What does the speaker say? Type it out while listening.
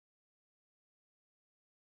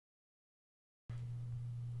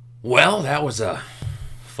Well, that was a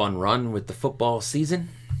fun run with the football season.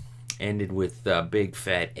 Ended with a big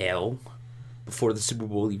fat L before the Super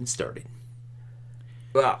Bowl even started.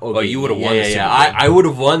 Well, okay, well, you would have won the Super Bowl. I would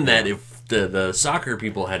have won that if the soccer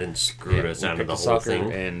people hadn't screwed us out of the whole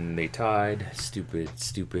thing. And they tied. Stupid,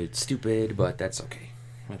 but that's okay.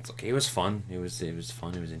 That's okay. It was fun. It was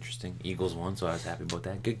fun. It was interesting. Eagles won, so I was happy about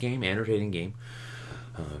that. Good game, entertaining game.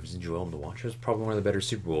 It was enjoyable to watch. It was probably one of the better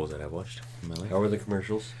Super Bowls that I've watched in my life. How were the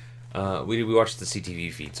commercials? We watched the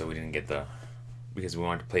CTV feed, so we didn't get because we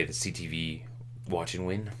wanted to play the CTV watch and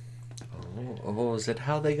win. Oh, is that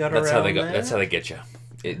how they got around that? That's how they get you.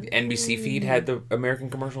 NBC feed had the American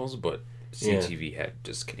commercials, but CTV had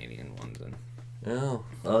just Canadian ones. Oh,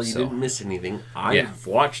 well, you didn't miss anything. I've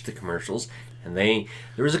watched the commercials, and there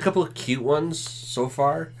was a couple of cute ones so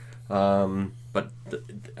far, but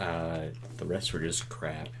the rest were just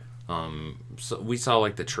crap. So we saw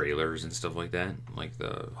like the trailers and stuff like that, like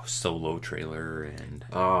the Solo trailer and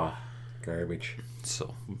garbage.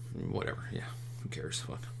 So whatever, yeah, who cares?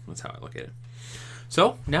 That's how I look at it.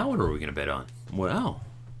 So now what are we gonna bet on? Well,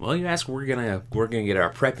 you ask. We're gonna get our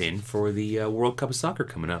prep in for the World Cup of Soccer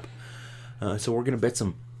coming up. So we're gonna bet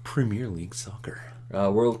some Premier League soccer.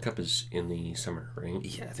 World Cup is in the summer, right?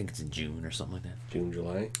 Yeah, I think it's in June or something like that. June,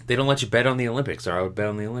 July. They don't let you bet on the Olympics, or I would bet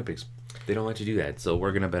on the Olympics. They don't let you do that. So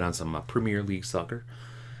we're going to bet on some Premier League soccer.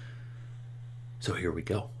 So here we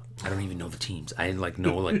go. I don't even know the teams. I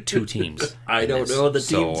know two teams. I don't know the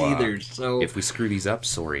teams either. So if we screw these up,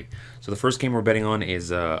 sorry. So the first game we're betting on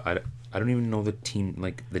is I don't even know the team,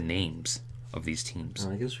 like the names of these teams.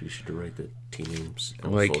 I guess we should write the teams.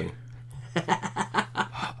 Like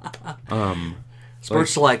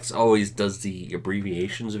Sports Selects always does the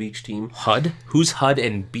abbreviations of each team. HUD? Who's HUD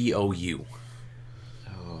and BOU?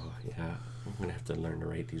 Oh, yeah. I'm going to have to learn to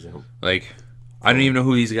write these out. Like, I don't even know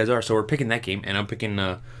who these guys are, so we're picking that game, and I'm picking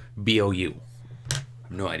BOU. I have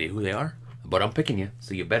no idea who they are, but I'm picking you,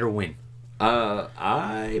 so you better win.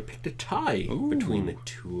 I picked a tie between the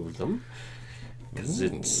two of them, because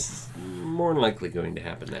it's more than likely going to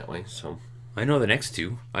happen that way, so... I know the next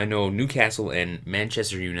two. I know Newcastle and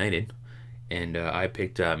Manchester United. And I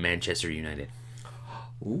picked Manchester United.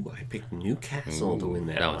 Ooh, I picked Newcastle to win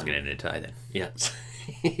that one. That one's going to end in a tie then. Yes.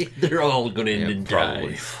 They're all going to end in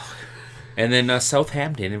probably. ties. And then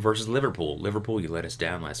Southampton versus Liverpool. Liverpool, you let us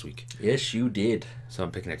down last week. Yes, you did. So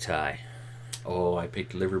I'm picking a tie. Oh, I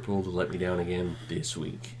picked Liverpool to let me down again this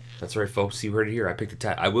week. That's right, folks. You heard it here. I picked a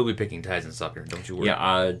tie. I will be picking ties in soccer. Don't you worry.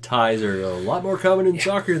 Yeah, ties are a lot more common in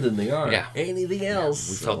soccer than they are anything else.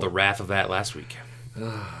 We felt the wrath of that last week.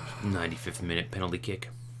 95th minute penalty kick.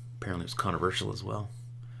 Apparently it was controversial as well.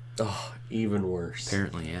 Oh, even worse.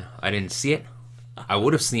 Apparently, yeah. I didn't see it. I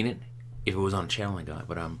would have seen it if it was on a channel I got,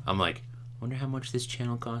 but I'm like, wonder how much this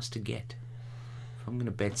channel costs to get. If I'm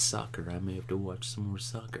gonna bet soccer, I may have to watch some more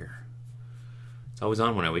soccer. It's always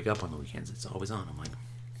on when I wake up on the weekends. It's always on. I'm like,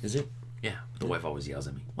 is it? Yeah. The wife always yells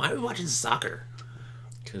at me. Why are we watching soccer?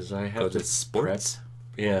 Because I have to it's sports.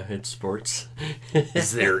 Prep. Yeah, it's sports.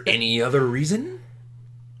 Is there any other reason?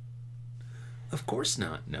 Of course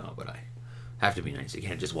not. No, but I have to be nice. You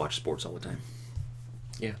can't just watch sports all the time.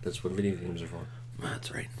 Yeah, that's what video games are for. That's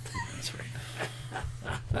right. That's right.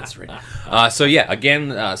 That's right. So yeah,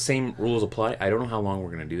 again, same rules apply. I don't know how long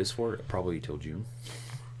we're gonna do this for. Probably till June.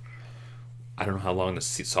 I don't know how long the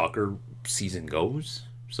soccer season goes.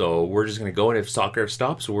 So we're just gonna go, and if soccer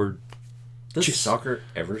stops, Does soccer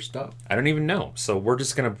ever stop? I don't even know. So we're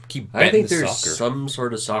just gonna keep betting I think there's soccer. some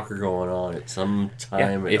sort of soccer going on at some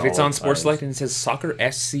time. Yeah, if it's on Sports Select and it says soccer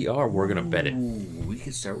SCR, we're gonna bet it. We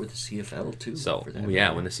could start with the CFL too. So for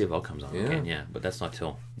that when the CFL comes on, yeah. But that's not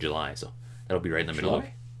till July, so that'll be right in the middle.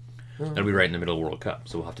 That'll be right in the middle of World Cup.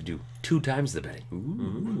 So we'll have to do 2 times the betting.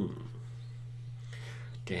 Ooh.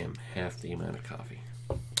 Damn, half the amount of coffee.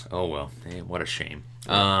 Oh well, what a shame.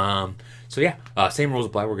 So yeah, same rules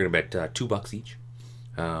apply. We're gonna bet $2 each.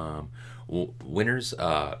 Winners,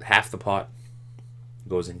 half the pot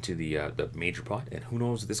goes into the major pot, and who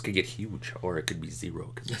knows, this could get huge or it could be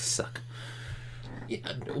 0 because you suck.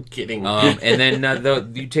 Yeah, no kidding. And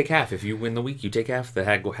then you take half. If you win the week, you take half. The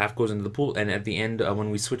half goes into the pool, and at the end, when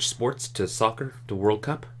we switch sports to soccer to World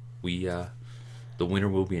Cup, the winner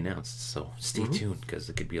will be announced. So stay tuned because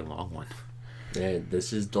it could be a long one. Yeah,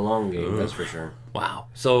 this is the long game, that's for sure. Wow.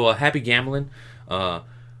 So happy gambling. We're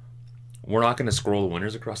not going to scroll the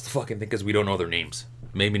winners across the fucking thing because we don't know their names.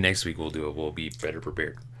 Maybe next week we'll do it. We'll be better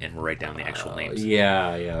prepared and we'll write down the actual names.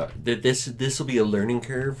 Yeah. This will be a learning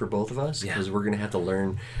curve for both of us because we're going to have to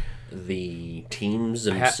learn the teams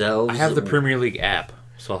themselves. I have the Premier League app,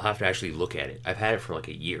 so I'll have to actually look at it. I've had it for like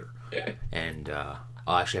a year, and I'll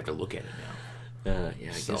actually have to look at it now. Yeah, I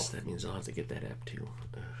guess that means I'll have to get that app too.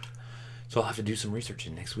 So I'll have to do some research,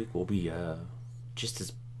 and next week we'll be just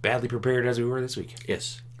as badly prepared as we were this week.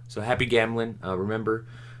 Yes. So happy gambling. Remember,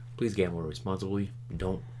 please gamble responsibly.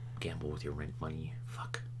 Don't gamble with your rent money.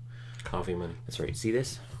 Fuck. Coffee money. That's right. See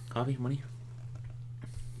this? Coffee money?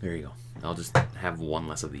 There you go. I'll just have one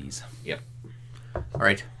less of these. Yep. All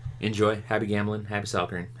right. Enjoy. Happy gambling. Happy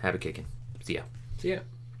soccering. Happy kicking. See ya. See ya.